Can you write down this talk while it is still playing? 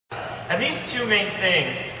And these two main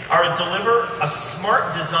things are to deliver a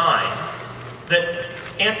smart design that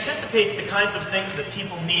anticipates the kinds of things that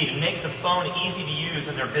people need and makes a phone easy to use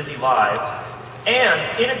in their busy lives,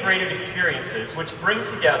 and integrated experiences which bring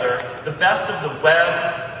together the best of the web,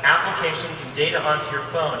 applications, and data onto your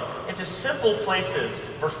phone into simple places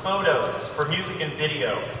for photos, for music and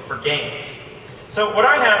video, for games. So what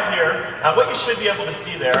I have here, what you should be able to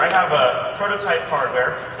see there, I have a prototype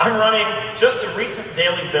hardware. I'm running just a recent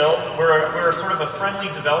daily build. We're sort of a friendly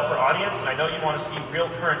developer audience, and I know you want to see real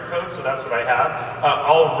current code, so that's what I have.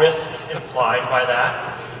 All risks implied by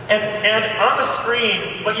that. And on the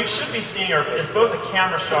screen, what you should be seeing is both a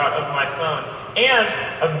camera shot of my phone and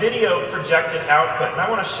a video projected output. And I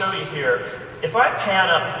want to show you here, if I pan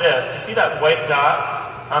up this, you see that white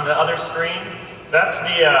dot on the other screen? That's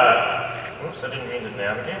the, oops, I didn't mean to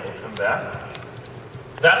navigate, we'll come back.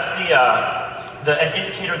 That's an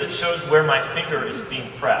indicator that shows where my finger is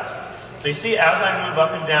being pressed. So you see, as I move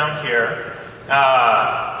up and down here,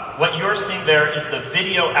 what you're seeing there is the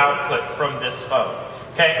video output from this phone.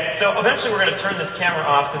 Okay, so eventually we're going to turn this camera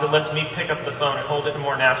off because it lets me pick up the phone and hold it in a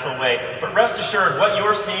more natural way. But rest assured, what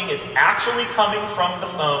you're seeing is actually coming from the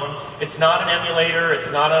phone. It's not an emulator,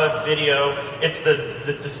 it's not a video, it's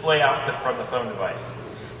the display output from the phone device.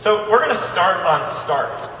 So we're going to start on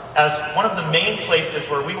Start as one of the main places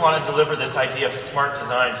where we want to deliver this idea of smart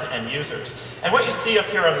design to end users. And what you see up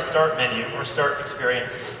here on the Start menu, or Start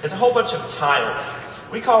experience, is a whole bunch of tiles.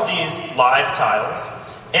 We call these live tiles.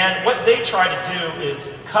 And what they try to do is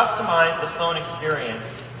customize the phone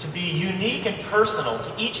experience to be unique and personal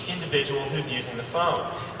to each individual who's using the phone.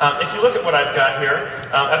 If you look at what I've got here,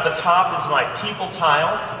 at the top is my people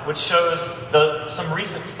tile, which shows some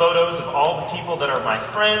recent photos of all the people that are my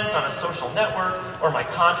friends on a social network or my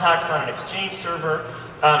contacts on an Exchange server.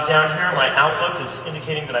 Down here, my Outlook is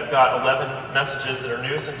indicating that I've got 11 messages that are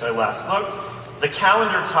new since I last looked. The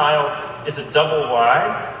calendar tile is a double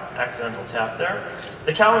wide. Accidental tap there.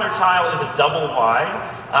 The calendar tile is a double wide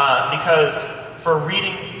because for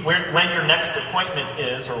reading when your next appointment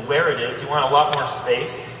is or where it is, you want a lot more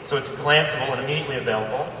space, so it's glanceable and immediately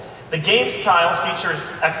available. The games tile features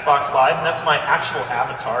Xbox Live, and that's my actual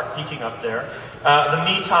avatar peeking up there. The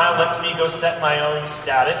me tile lets me go set my own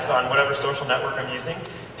status on whatever social network I'm using.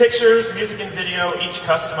 Pictures, music, and video each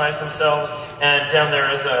customize themselves, and down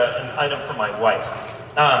there is an item for my wife.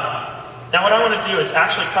 Now what I want to do is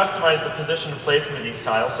actually customize the position and placement of these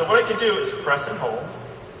tiles. So what I can do is press and hold.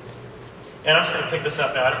 And I'm just going to pick this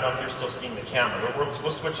up now. I don't know if you're still seeing the camera, but we'll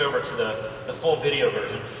switch over to the full video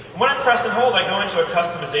version. And when I press and hold, I go into a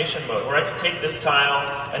customization mode where I can take this tile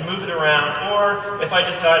and move it around. Or if I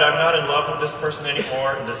decide I'm not in love with this person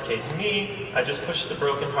anymore, in this case me, I just push the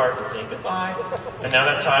broken heart and say goodbye. And now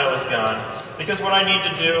that tile is gone. Because what I need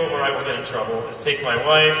to do, or I will get in trouble, is take my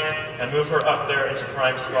wife and move her up there into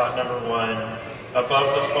prime spot number 1,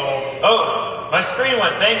 above the fold. Oh, my screen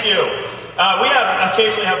went, thank you. We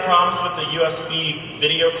occasionally have problems with the USB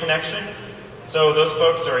video connection, so those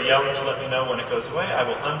folks are yelling to let me know when it goes away. I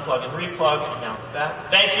will unplug and replug, and now it's back.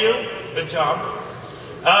 Thank you. Good job.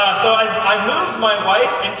 So I moved my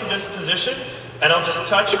wife into this position, and I'll just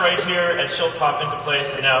touch right here, and she'll pop into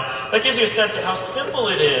place. And now that gives you a sense of how simple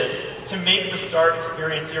it is to make the Start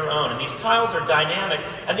experience your own. And these tiles are dynamic,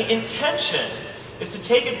 and the intention is to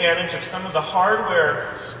take advantage of some of the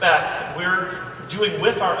hardware specs that we're doing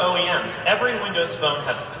with our OEMs. Every Windows phone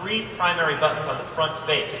has 3 primary buttons on the front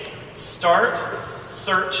face: Start,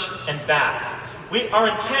 Search, and Back. Our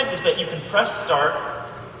intent is that you can press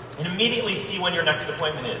Start and immediately see when your next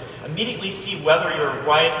appointment is. Immediately see whether your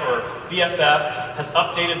wife or BFF has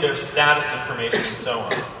updated their status information and so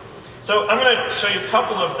on. So I'm going to show you a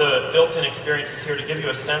couple of the built-in experiences here to give you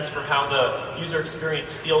a sense for how the user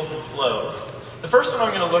experience feels and flows. The first one I'm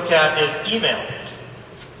going to look at is email.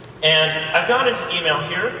 And I've gone into email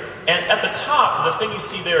here, and at the top, the thing you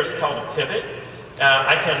see there is called a pivot.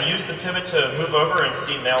 I can use the pivot to move over and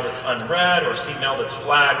see mail that's unread or see mail that's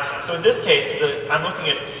flagged. So in this case, I'm looking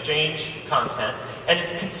at Exchange content, and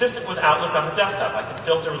it's consistent with Outlook on the desktop. I can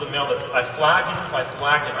filter the mail that I flagged, even if I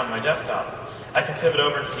flagged it on my desktop. I can pivot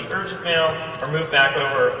over and see urgent mail, or move back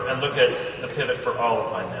over and look at the pivot for all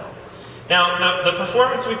of my mail. Now, the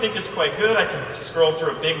performance we think is quite good. I can scroll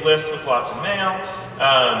through a big list with lots of mail.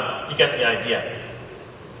 You get the idea.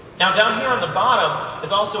 Now, down here on the bottom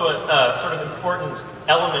is also a sort of important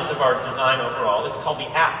element of our design overall. It's called the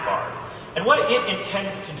app bar. And what it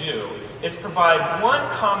intends to do is provide one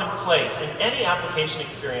common place in any application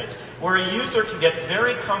experience where a user can get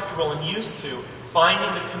very comfortable and used to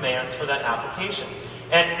finding the commands for that application.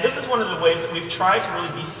 And this is one of the ways that we've tried to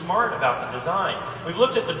really be smart about the design. We've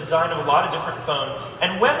looked at the design of a lot of different phones,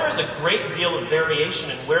 and when there's a great deal of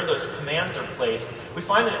variation in where those commands are placed, we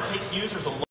find that it takes users a